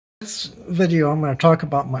this video, I'm going to talk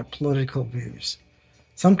about my political views.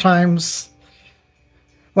 Sometimes,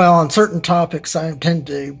 well, on certain topics, I tend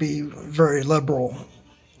to be very liberal.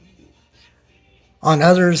 On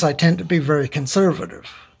others, I tend to be very conservative.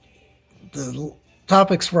 The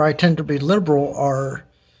topics where I tend to be liberal are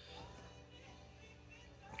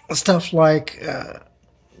stuff like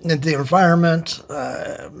the environment,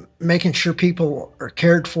 making sure people are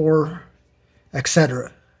cared for,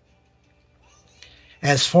 etc.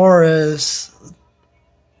 As far as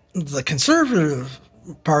the conservative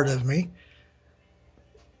part of me,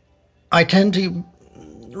 I tend to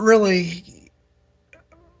really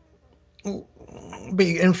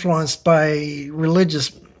be influenced by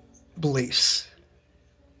religious beliefs.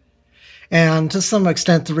 And to some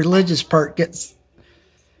extent, the religious part gets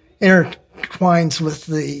intertwines with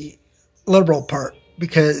the liberal part,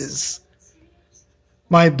 because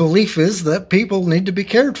my belief is that people need to be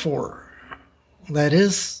cared for. That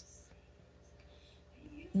is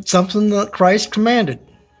something that Christ commanded.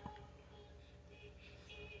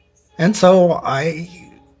 And so I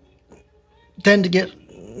tend to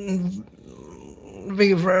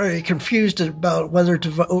be very confused about whether to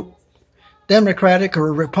vote Democratic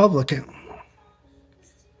or Republican.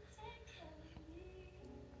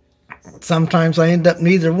 Sometimes I end up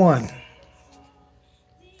neither one.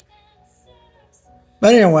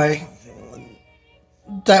 But anyway,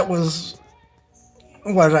 that was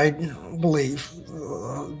what I believe.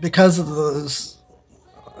 Because of those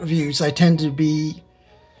views, I tend to be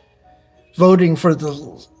voting for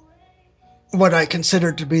what I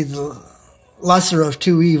consider to be the lesser of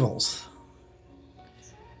two evils.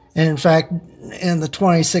 And in fact, in the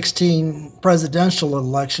 2016 presidential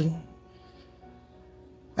election,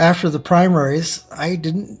 after the primaries, I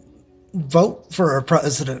didn't vote for a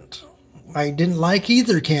president. I didn't like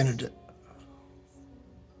either candidate.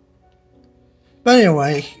 But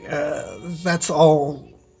anyway, that's all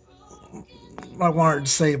I wanted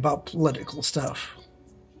to say about political stuff.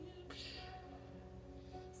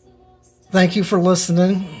 Thank you for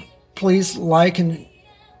listening. Please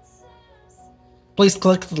please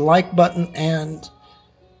click the like button and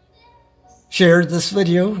share this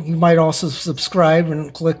video. You might also subscribe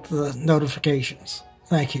and click the notifications.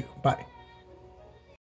 Thank you. Bye.